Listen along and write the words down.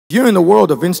You're in the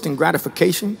world of instant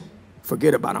gratification,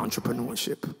 forget about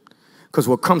entrepreneurship. Because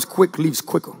what comes quick leaves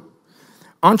quicker.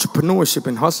 Entrepreneurship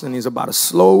and hustling is about a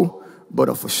slow, but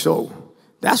a for sure.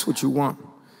 That's what you want.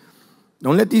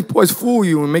 Don't let these boys fool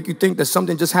you and make you think that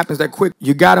something just happens that quick.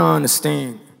 You gotta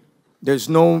understand, there's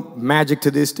no magic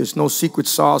to this, there's no secret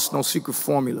sauce, no secret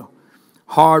formula.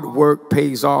 Hard work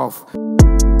pays off.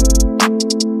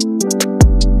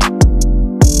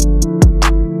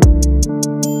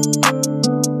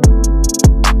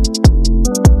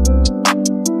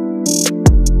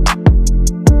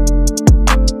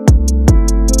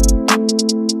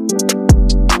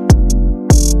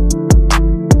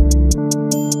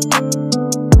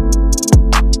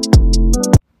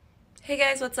 Hey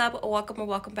guys, what's up?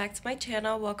 Welcome back to my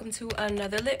channel. Welcome to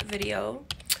another lit video.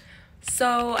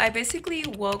 So I basically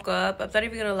woke up, I'm not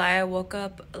even gonna lie, I woke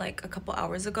up like a couple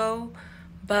hours ago,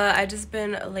 but I just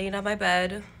been laying on my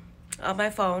bed on my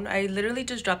phone. I literally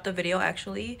just dropped a video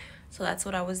actually, so that's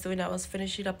what I was doing. I was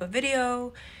finishing up a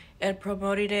video and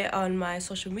promoting it on my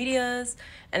social medias.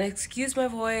 And excuse my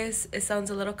voice, it sounds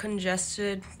a little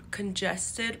congested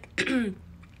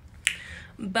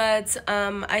but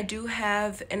I do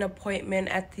have an appointment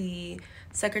at the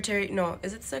Secretary, no,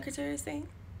 is it the Secretary of State?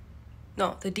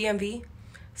 No, the DMV.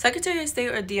 Secretary of State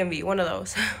or DMV, one of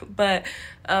those. But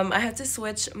I have to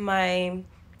switch my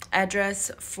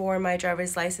address for my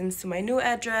driver's license to my new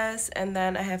address, and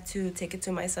then I have to take it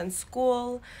to my son's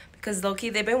school because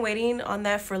low-key they've been waiting on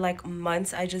that for like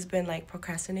months. I just been like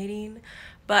procrastinating,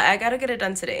 but I gotta get it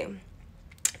done today.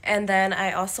 And then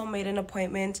I also made an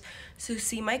appointment to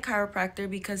see my chiropractor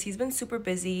because he's been super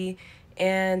busy,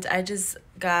 and I just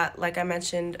got, like I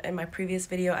mentioned in my previous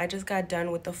video, I just got done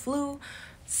with the flu.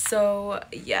 So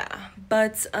yeah,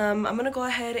 but I'm gonna go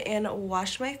ahead and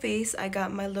wash my face. I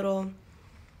got my little,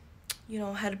 you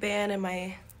know, headband and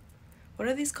my, what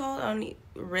are these called, on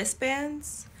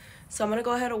wristbands. So I'm gonna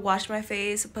go ahead and wash my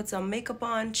face, put some makeup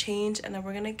on, change, and then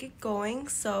we're gonna get going.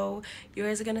 So you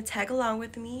guys are gonna tag along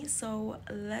with me, so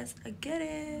let's get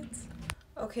it.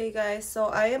 Okay guys, so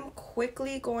I am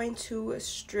quickly going to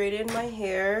straighten my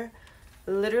hair.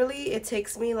 Literally it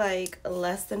takes me like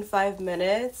less than 5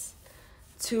 minutes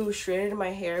to straighten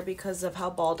my hair because of how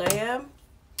bald I am.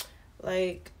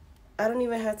 Like, I don't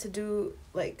even have to do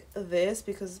like this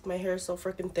because my hair is so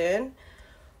freaking thin.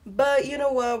 But you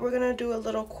know what, we're gonna do a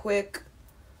little quick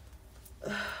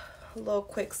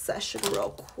session real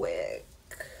quick.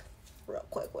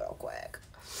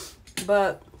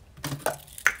 But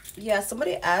yeah,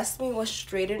 somebody asked me what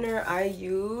straightener I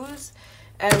use,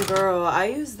 and girl, I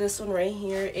use this one right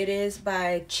here. It is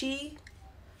by Chai.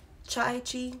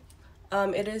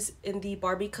 It is in the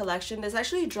Barbie collection. This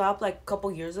actually dropped like a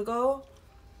couple years ago,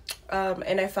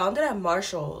 and I found it at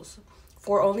Marshall's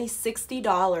for only $60,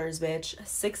 bitch.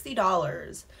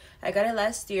 $60. I got it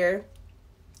last year,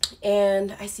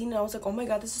 and I seen it. I was like, oh my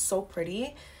god, this is so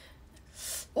pretty.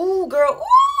 Ooh, girl,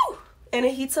 ooh! And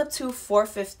it heats up to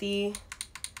 450,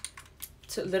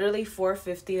 to literally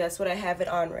 450. That's what I have it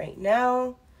on right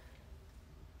now.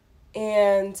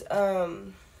 And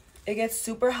it gets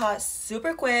super hot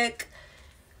super quick.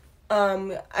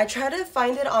 I try to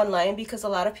find it online because a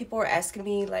lot of people were asking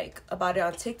me like about it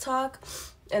on TikTok.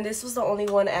 And this was the only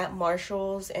one at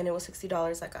Marshall's, and it was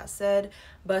 $60 like I said.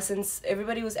 But since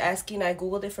everybody was asking, I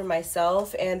googled it for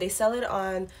myself, and they sell it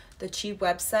on the cheap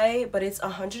website, but it's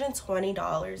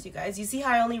 $120, you guys. You see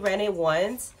how I only ran it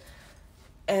once?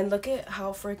 And look at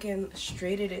how freaking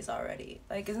straight it is already.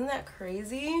 Like, isn't that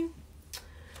crazy?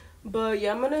 But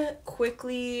yeah, I'm gonna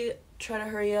quickly try to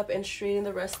hurry up and straighten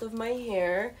the rest of my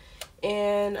hair.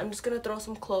 And I'm just gonna throw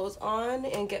some clothes on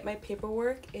and get my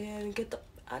paperwork and get the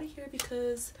out of here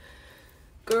because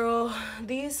girl,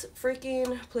 these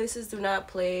freaking places do not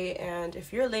play, and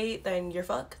if you're late then you're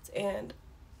fucked, and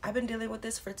I've been dealing with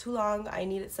this for too long. I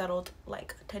need it settled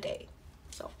like today.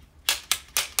 So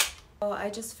I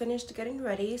just finished getting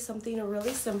ready, something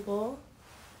really simple.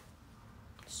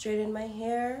 Straighten my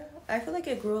hair. I feel like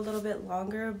it grew a little bit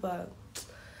longer, but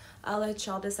I'll let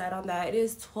y'all decide on that. It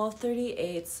is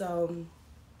 12:38, so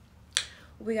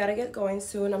we gotta get going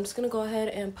soon. I'm just gonna go ahead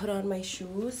and put on my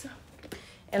shoes,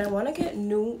 and I want to get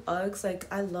new Uggs. Like,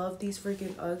 I love these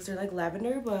freaking Uggs. They're like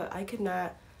lavender, but I could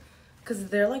not, because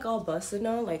they're like all busted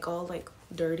now, like all like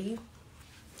dirty.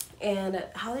 And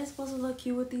how are they supposed to look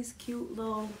cute with these cute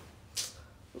little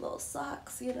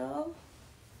socks, you know?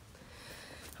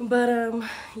 But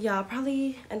yeah, I'll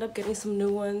probably end up getting some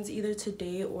new ones either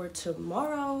today or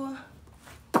tomorrow.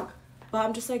 But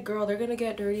I'm just like, girl, they're gonna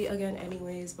get dirty again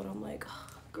anyways. But I'm like,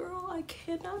 girl, I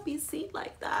cannot be seen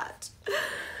like that.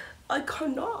 I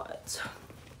cannot.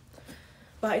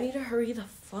 But I need to hurry the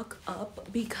fuck up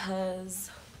because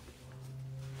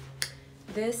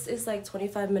this is like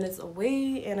 25 minutes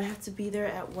away and I have to be there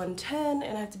at 1:10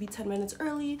 and I have to be 10 minutes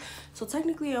early. So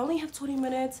technically I only have 20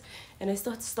 minutes and I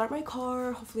still have to start my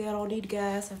car. Hopefully I don't need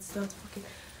gas. I still have to fucking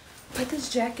put this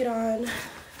jacket on.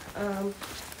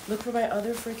 Look for my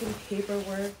other freaking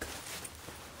paperwork.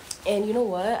 And you know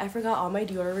what? I forgot all my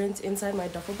deodorants inside my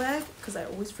duffel bag because I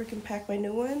always freaking pack my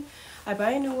new one. I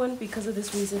buy a new one because of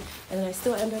this reason and then I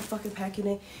still end up fucking packing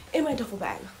it in my duffel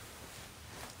bag.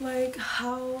 Like,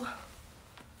 how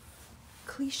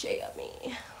cliche of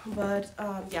me. But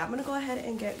yeah, I'm gonna go ahead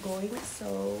and get going.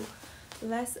 So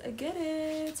let's get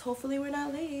it. Hopefully we're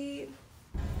not late.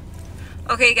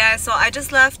 Okay guys, so I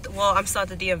just left. Well, I'm still at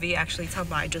the DMV actually. Tell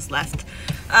me I just left.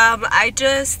 I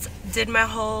just did my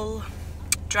whole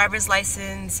driver's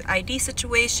license ID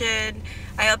situation.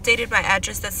 I updated my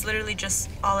address. That's literally just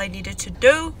all I needed to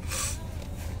do.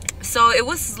 So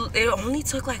it only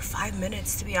took like 5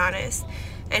 minutes, to be honest.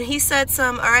 And he said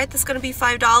all right, that's gonna be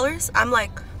 $5. I'm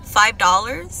like,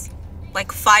 $5?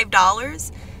 Like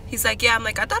 $5? He's like, yeah. I'm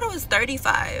like, I thought it was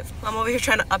 $35. I'm over here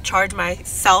trying to upcharge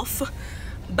myself.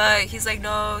 But he's like,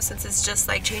 no, since it's just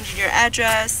like changing your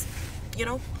address, you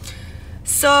know.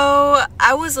 So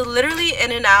I was literally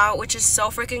in and out, which is so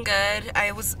freaking good.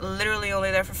 I was literally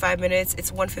only there for 5 minutes.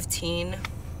 It's 1:15.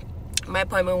 My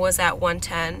appointment was at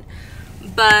 1:10.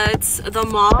 But the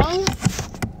mall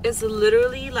is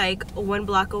literally like 1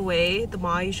 block away, the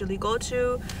mall I usually go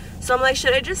to. So I'm like,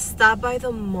 should I just stop by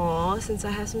the mall since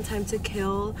I have some time to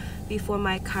kill before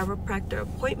my chiropractor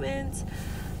appointment?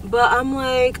 But I'm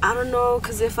like, I don't know,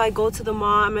 because if I go to the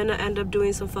mall, I'm gonna end up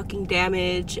doing some fucking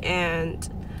damage, and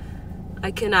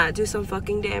I cannot do some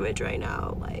fucking damage right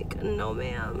now. Like, no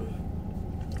ma'am.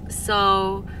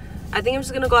 So I think I'm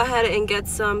just gonna go ahead and get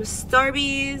some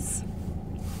Starbies.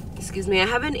 Excuse me, I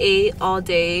haven't ate all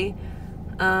day.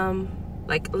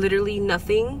 Like literally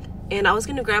nothing. And I was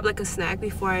gonna grab like a snack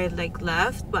before I like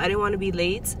left, but I didn't want to be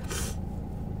late.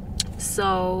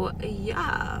 So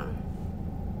yeah,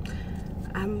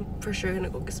 I'm for sure gonna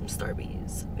go get some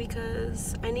Starbies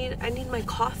because I need my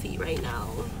coffee right now.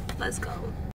 Let's go.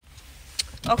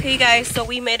 Okay guys, so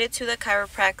we made it to the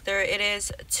chiropractor. It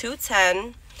is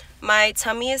 2:10. My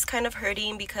tummy is kind of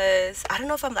hurting because I don't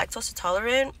know if I'm lactose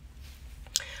intolerant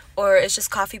or it's just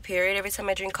coffee period. Every time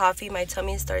I drink coffee, my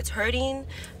tummy starts hurting,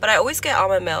 but I always get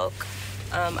almond milk.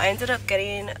 I ended up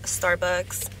getting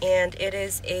Starbucks, and it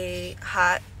is a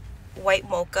hot white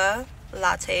mocha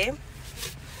latte.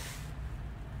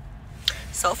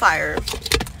 So fire.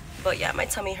 But yeah, my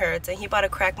tummy hurts, and he about to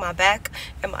crack my back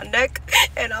and my neck,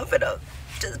 and I'm gonna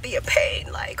just be in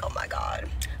pain. Like, oh my god.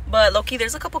 But low-key,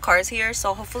 there's a couple cars here,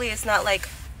 so hopefully it's not like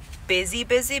busy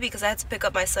because I had to pick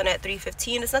up my son at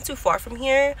 3:15. It's not too far from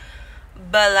here,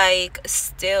 but like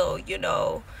still, you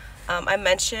know. I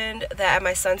mentioned that at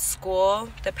my son's school,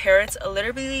 the parents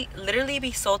literally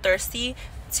be so thirsty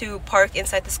to park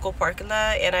inside the school parking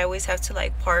lot, and I always have to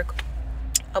like park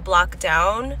a block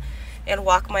down and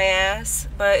walk my ass,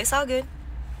 but it's all good.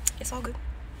 It's all good.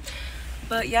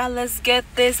 But yeah, let's get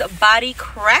this body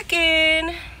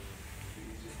cracking.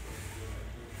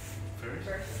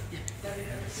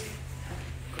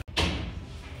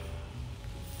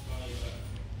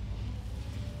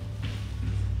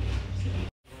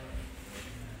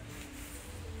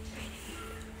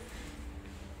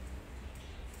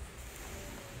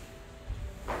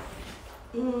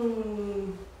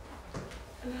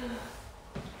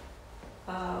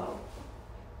 Wow,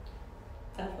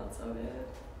 that felt so good.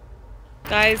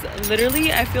 Guys,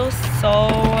 literally I feel so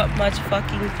much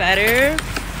fucking better.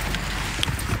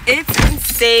 It's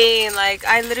insane. Like,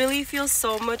 I literally feel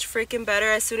so much freaking better.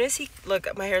 As soon as he, look,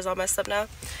 my hair's all messed up now.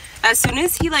 As soon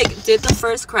as he like did the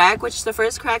first crack, which the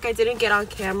first crack I didn't get on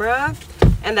camera,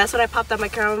 and that's when I popped out my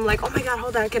camera. I'm like, oh my god,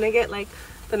 hold on, can I get like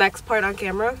the next part on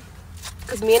camera?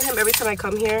 Because me and him, every time I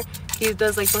come here, he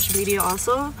does like social media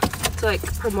also to like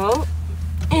promote.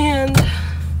 And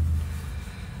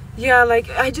yeah, like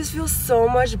I just feel so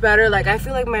much better. Like I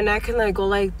feel like my neck can like go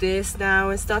like this now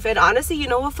and stuff. And honestly, you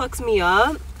know what fucks me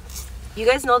up? You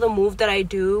guys know the move that I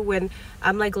do when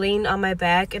I'm like laying on my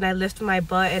back and I lift my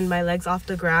butt and my legs off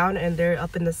the ground and they're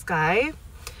up in the sky.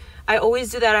 I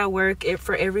always do that at work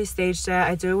for every stage set.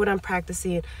 I do it when I'm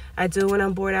practicing. I do it when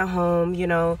I'm bored at home, you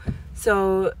know.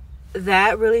 So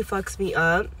that really fucks me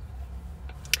up.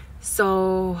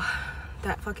 So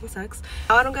that fucking sucks.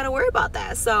 I don't gotta worry about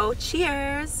that. So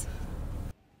cheers.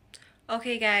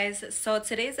 Okay guys, so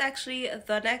today's actually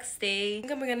the next day. I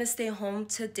think I'm gonna stay home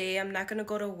today. I'm not gonna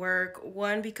go to work.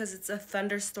 One, because it's a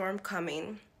thunderstorm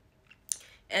coming,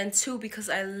 and two, because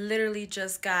I literally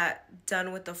just got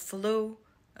done with the flu.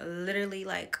 literally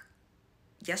like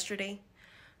yesterday.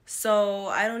 So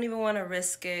I don't even want to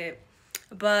risk it.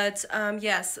 But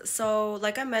yes, so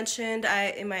like I mentioned,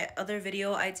 in my other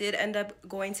video, I did end up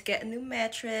going to get a new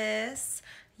mattress.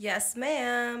 Yes,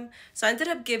 ma'am. So I ended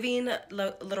up giving a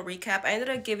little recap. I ended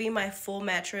up giving my full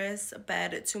mattress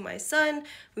bed to my son.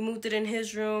 We moved it in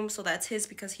his room, so that's his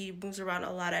because he moves around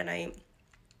a lot at night.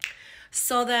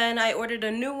 So then I ordered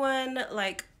a new one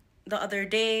like the other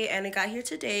day, and it got here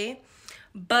today.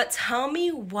 But tell me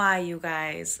why, you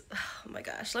guys. Oh my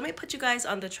gosh. Let me put you guys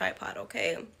on the tripod,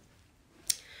 okay?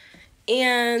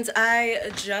 And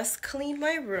I just cleaned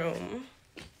my room.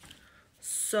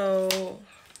 So,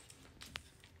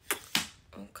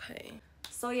 okay.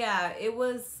 So yeah, it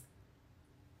was,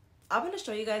 I'm going to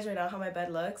show you guys right now how my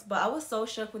bed looks. But I was so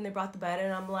shook when they brought the bed,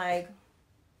 and I'm like,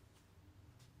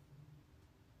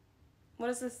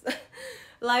 what is this?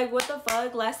 Like, what the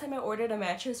fuck? Last time I ordered a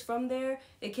mattress from there,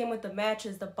 it came with the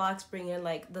mattress, the box bringing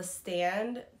like the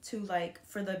stand to like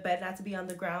for the bed not to be on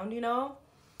the ground, you know?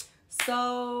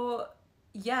 So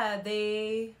yeah,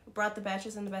 they brought the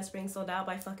mattress and the bed spring, so now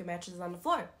my fucking mattress is on the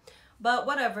floor. But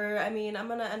whatever. I mean, I'm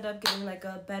gonna end up getting like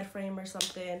a bed frame or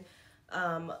something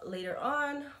later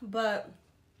on. But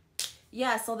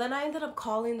yeah, so then I ended up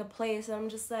calling the place, and I'm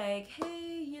just like, hey,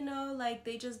 you know, like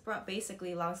they just brought,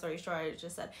 basically, long story short, I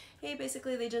just said, hey,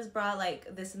 basically they just brought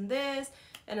like this and this.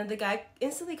 And then the guy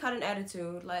instantly caught an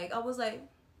attitude. Like, I was like,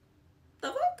 the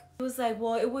fuck? It was like,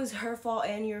 well, it was her fault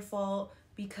and your fault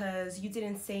because you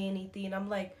didn't say anything. And I'm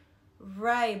like,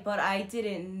 right, but I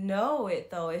didn't know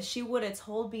it though. If she would have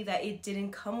told me that it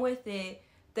didn't come with it,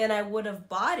 then I would have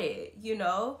bought it, you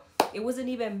know? It wasn't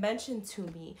even mentioned to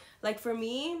me. Like, for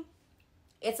me,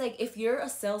 it's like if you're a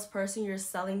salesperson, you're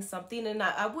selling something, and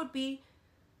I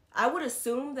would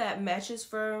assume that mattress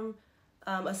firm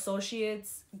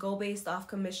associates go based off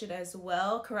commission as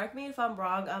well. Correct me if I'm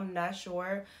wrong, I'm not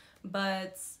sure.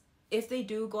 But if they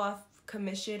do go off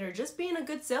commission or just being a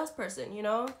good salesperson, you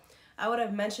know, I would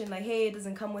have mentioned like, hey, it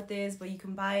doesn't come with this, but you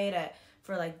can buy it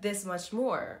for like this much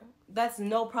more. That's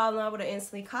no problem. I would have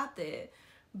instantly caught it.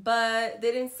 But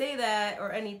they didn't say that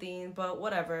or anything, but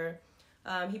whatever.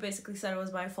 He basically said it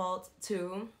was my fault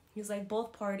too. He's like,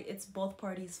 it's both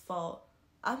parties' fault.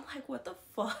 I'm like, what the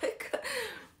fuck?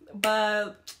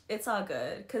 But it's all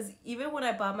good, because even when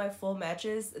I bought my full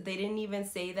mattress, they didn't even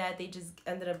say that. They just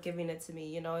ended up giving it to me,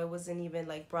 you know. It wasn't even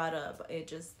like brought up. It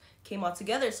just came all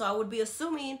together. So I would be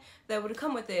assuming that would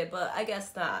come with it, but I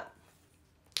guess not.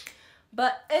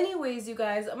 But anyways, you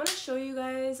guys, I'm gonna show you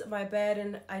guys my bed,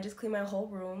 and I just cleaned my whole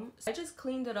room. I just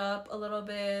cleaned it up a little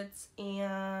bit,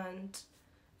 and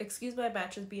excuse my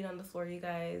mattress being on the floor, you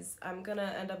guys. I'm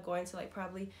gonna end up going to like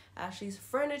probably Ashley's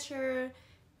Furniture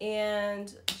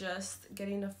and just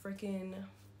getting a freaking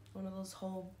one of those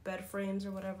whole bed frames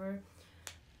or whatever.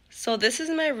 So this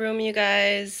is my room, you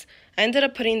guys. I ended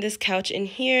up putting this couch in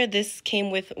here. This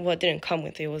came with, well, it didn't come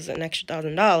with it. It was an extra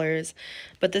 $1,000.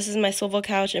 But this is my swivel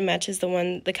couch. It matches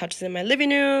the couches in my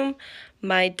living room.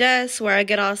 My desk where I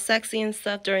get all sexy and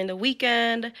stuff during the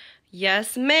weekend.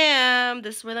 Yes, ma'am.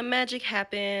 This is where the magic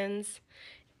happens.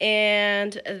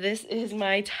 And this is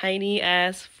my tiny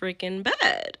ass freaking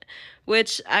bed.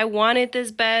 Which I wanted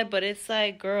this bed, but it's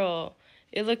like, girl,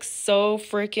 it looks so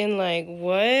freaking like,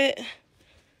 what?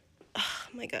 Oh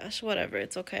my gosh, whatever,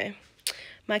 it's okay.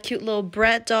 My cute little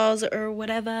brat dolls or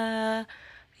whatever.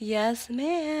 Yes,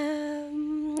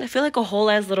 ma'am. I feel like a whole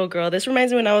ass little girl. This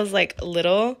reminds me when I was like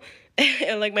little.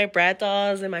 And like my brat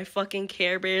dolls and my fucking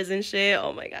Care Bears and shit.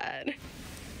 Oh my god.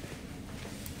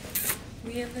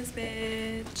 We in this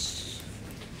bitch.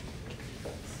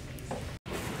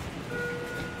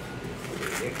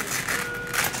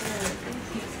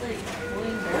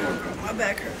 My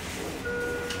back hurt.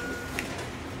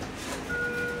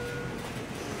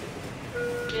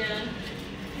 Yeah.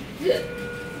 Yeah.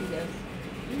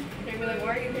 They're like,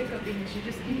 why are you hiccuping? She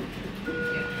just eat.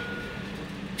 Yeah.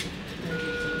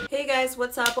 Hey guys,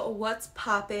 what's up? What's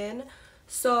poppin'?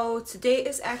 So today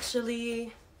is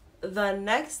actually the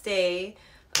next day.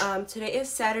 Today is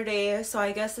Saturday, so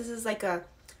I guess this is like a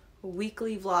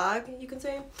weekly vlog, you can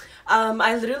say.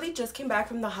 I literally just came back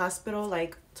from the hospital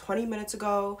like 20 minutes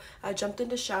ago. I jumped in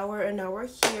the shower and now we're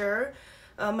here.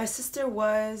 My sister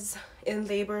was in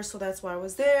labor, so that's why I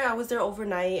was there. I was there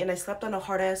overnight and I slept on a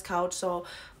hard ass couch, so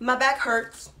my back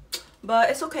hurts, but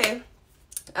it's okay.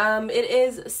 It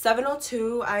is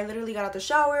 7:02. I literally got out the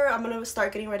shower. I'm gonna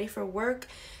start getting ready for work,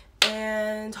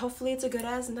 and hopefully it's a good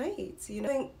ass night, you know.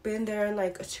 I haven't been there in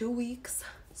like 2 weeks,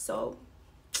 so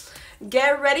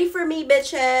get ready for me,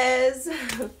 bitches.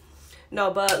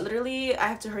 No, but literally I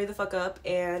have to hurry the fuck up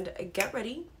and get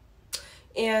ready.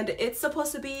 and it's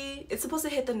supposed to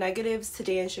hit the negatives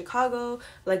today in Chicago,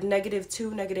 like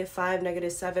 -2, -5,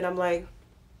 -7. I'm like,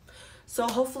 so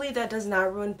hopefully that does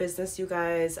not ruin business, you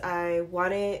guys. I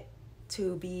want it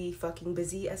to be fucking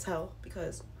busy as hell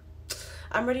because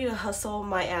I'm ready to hustle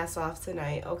my ass off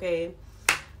tonight, okay?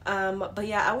 But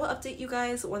yeah, I will update you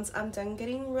guys once I'm done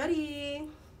getting ready.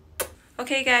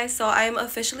 Okay guys, so I am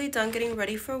officially done getting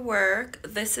ready for work.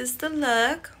 This is the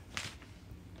look.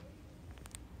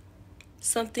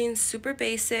 Something super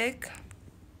basic.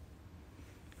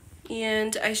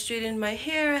 And I straightened my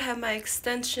hair, I have my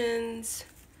extensions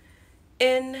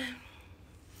in.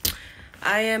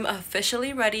 I am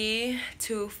officially ready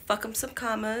to fuck up some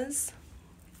commas.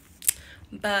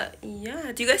 But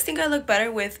yeah, do you guys think I look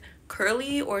better with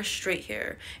curly or straight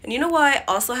hair? And you know what I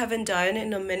also haven't done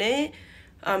in a minute?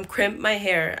 Crimp my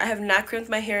hair. I have not crimped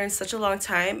my hair in such a long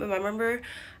time, and I remember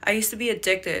I used to be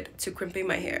addicted to crimping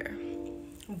my hair.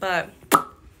 But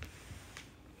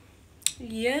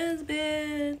yes,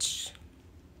 bitch.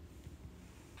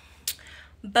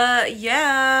 But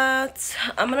yeah,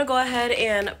 I'm gonna go ahead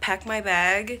and pack my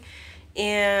bag.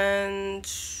 And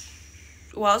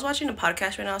well, I was watching a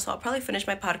podcast right now, so I'll probably finish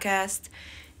my podcast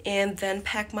and then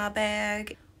pack my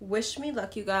bag. Wish me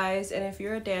luck, you guys, and if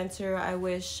you're a dancer, I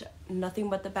wish nothing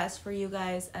but the best for you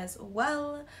guys as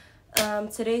well.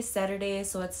 Today's Saturday,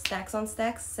 so it's Stacks on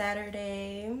Stacks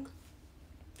Saturday.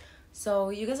 So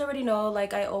you guys already know,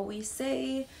 like I always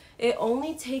say, it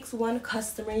only takes one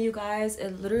customer, you guys.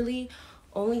 It literally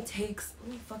only takes,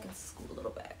 let me fucking scoot a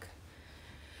little back.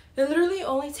 It literally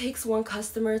only takes one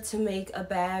customer to make a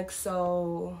bag,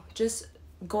 so just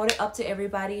go up to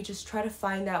everybody, just try to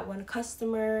find that one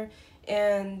customer.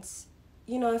 And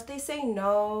you know, if they say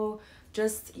no,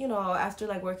 just, you know, after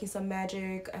like working some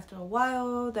magic after a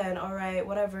while, then all right,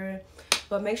 whatever.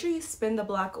 But make sure you spin the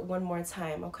block one more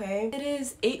time, okay? It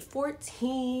is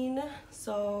 8:14,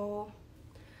 so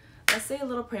let's say a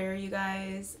little prayer, you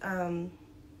guys.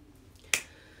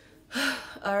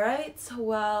 All right,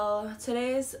 well,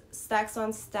 today is Stacks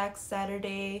on Stacks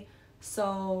Saturday,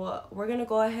 so we're gonna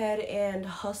go ahead and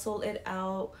hustle it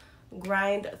out,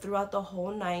 grind throughout the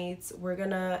whole night. We're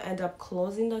gonna end up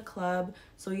closing the club,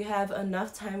 so you have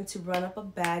enough time to run up a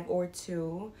bag or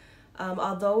two.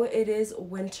 Although it is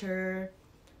winter,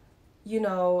 you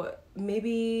know,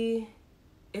 maybe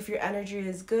if your energy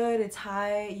is good, it's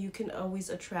high, you can always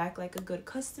attract like a good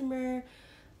customer.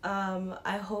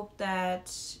 I hope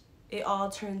that it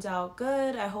all turns out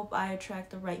good. I hope I attract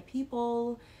the right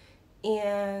people,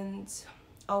 and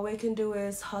all we can do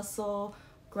is hustle,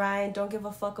 grind, don't give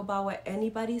a fuck about what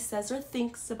anybody says or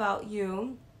thinks about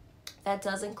you. That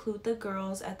does include the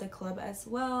girls at the club as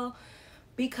well,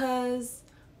 because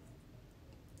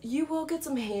you will get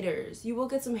some haters. You will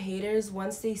get some haters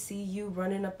once they see you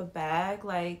running up a bag.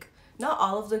 Like, not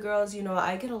all of the girls, you know,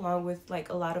 I get along with like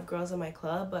a lot of girls in my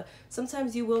club, but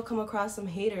sometimes you will come across some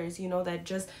haters, you know, that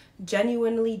just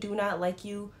genuinely do not like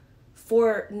you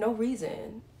for no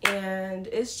reason. And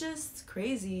it's just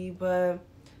crazy, but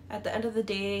at the end of the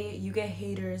day, you get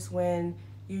haters when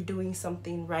you're doing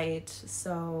something right.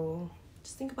 So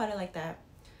just think about it like that.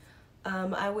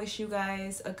 I wish you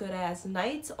guys a good ass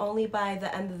night. Only by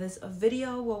the end of this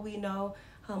video will we know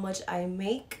how much I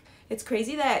make. It's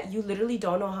crazy that you literally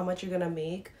don't know how much you're gonna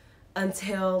make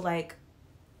until like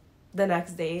the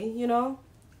next day, you know?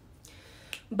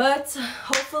 But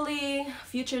hopefully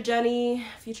future Jenny,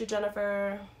 future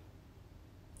Jennifer,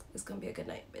 it's gonna be a good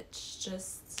night, bitch.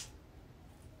 Just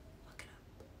look it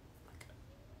up.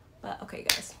 But okay,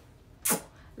 guys,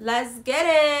 let's get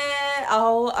it.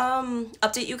 I'll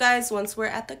update you guys once we're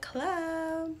at the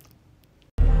club.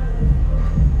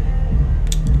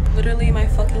 Literally, my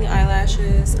fucking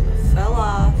eyelashes fell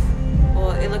off.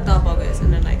 Well, it looked all bogus,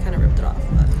 and then I kind of ripped it off.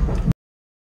 But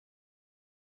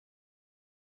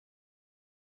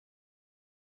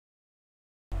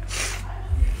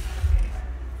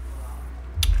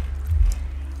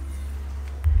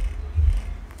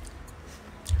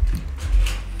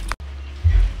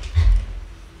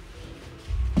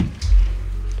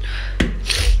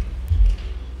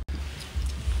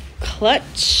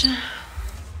clutch.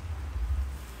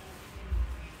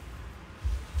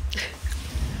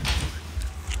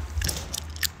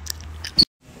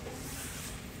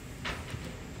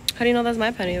 How do you know that's my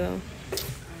penny though?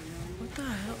 What the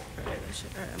hell? Alright,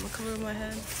 I'm gonna cover my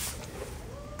head.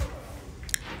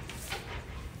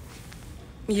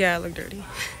 Yeah, I look dirty.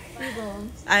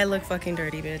 I look fucking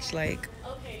dirty, bitch. Like,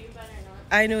 okay, you better not.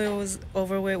 I knew it was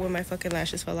over with when my fucking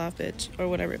lashes fell off, bitch. Or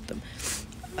when I ripped them.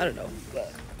 I don't know,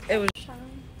 but it was.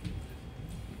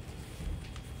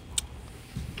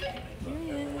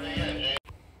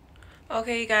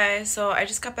 Okay, guys, so I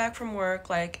just got back from work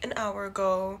like an hour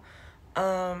ago.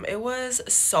 It was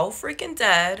so freaking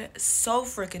dead, so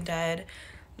freaking dead.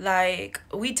 Like,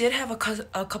 we did have a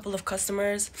couple of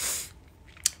customers,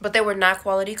 but they were not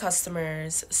quality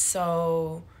customers.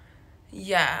 So,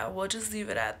 yeah, we'll just leave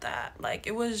it at that. Like,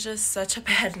 it was just such a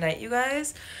bad night, you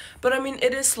guys. But I mean,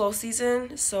 it is slow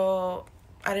season, so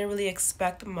I didn't really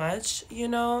expect much, you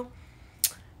know.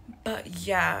 But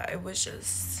yeah, it was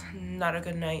just not a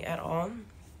good night at all.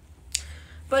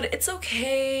 But it's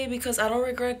okay because I don't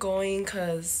regret going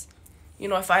because, you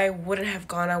know, if I wouldn't have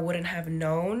gone, I wouldn't have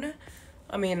known.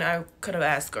 I mean, I could have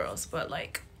asked girls, but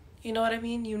like, you know what I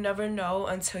mean? You never know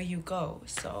until you go.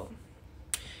 So,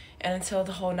 and until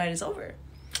the whole night is over.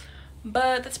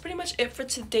 But that's pretty much it for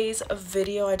today's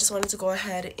video. I just wanted to go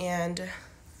ahead and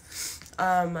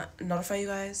notify you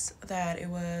guys that it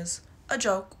was a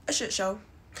joke, a shit show,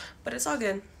 but it's all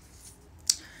good.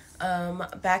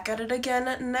 Back at it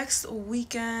again next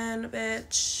weekend,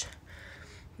 bitch.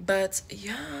 But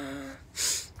yeah,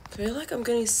 I feel like I'm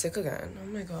getting sick again. Oh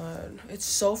my god, it's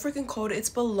so freaking cold. It's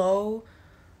below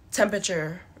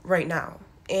temperature right now,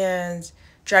 and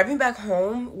driving back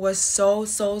home was so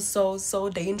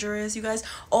dangerous, you guys.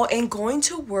 Oh, and going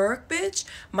to work, bitch,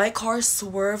 my car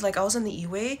swerved. Like, I was on the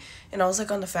E-way and I was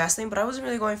like on the fast lane, but I wasn't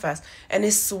really going fast, and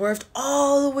it swerved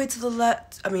all the way to the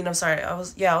left. I mean, I'm sorry, I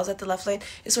was at the left lane.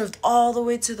 It swerved all the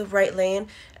way to the right lane,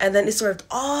 and then it swerved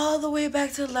all the way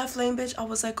back to the left lane, bitch. I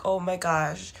was like, oh my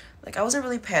gosh. Like, I wasn't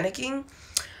really panicking,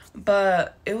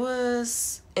 but it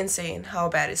was insane how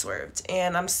bad it swerved.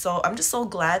 And I'm just so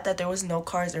glad that there was no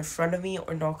cars in front of me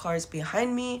or no cars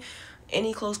behind me,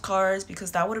 any close cars,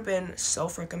 because that would have been so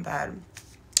freaking bad.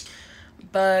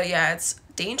 But yeah, it's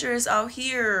dangerous out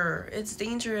here. It's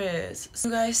dangerous. So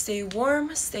you guys, stay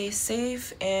warm, stay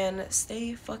safe, and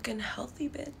stay fucking healthy,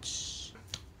 bitch.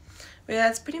 But yeah,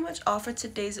 that's pretty much all for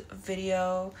today's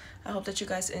video. I hope that you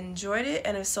guys enjoyed it,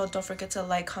 and if so, don't forget to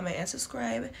like, comment, and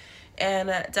subscribe. And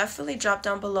definitely drop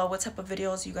down below what type of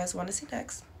videos you guys want to see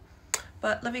next.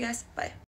 But love you guys. Bye.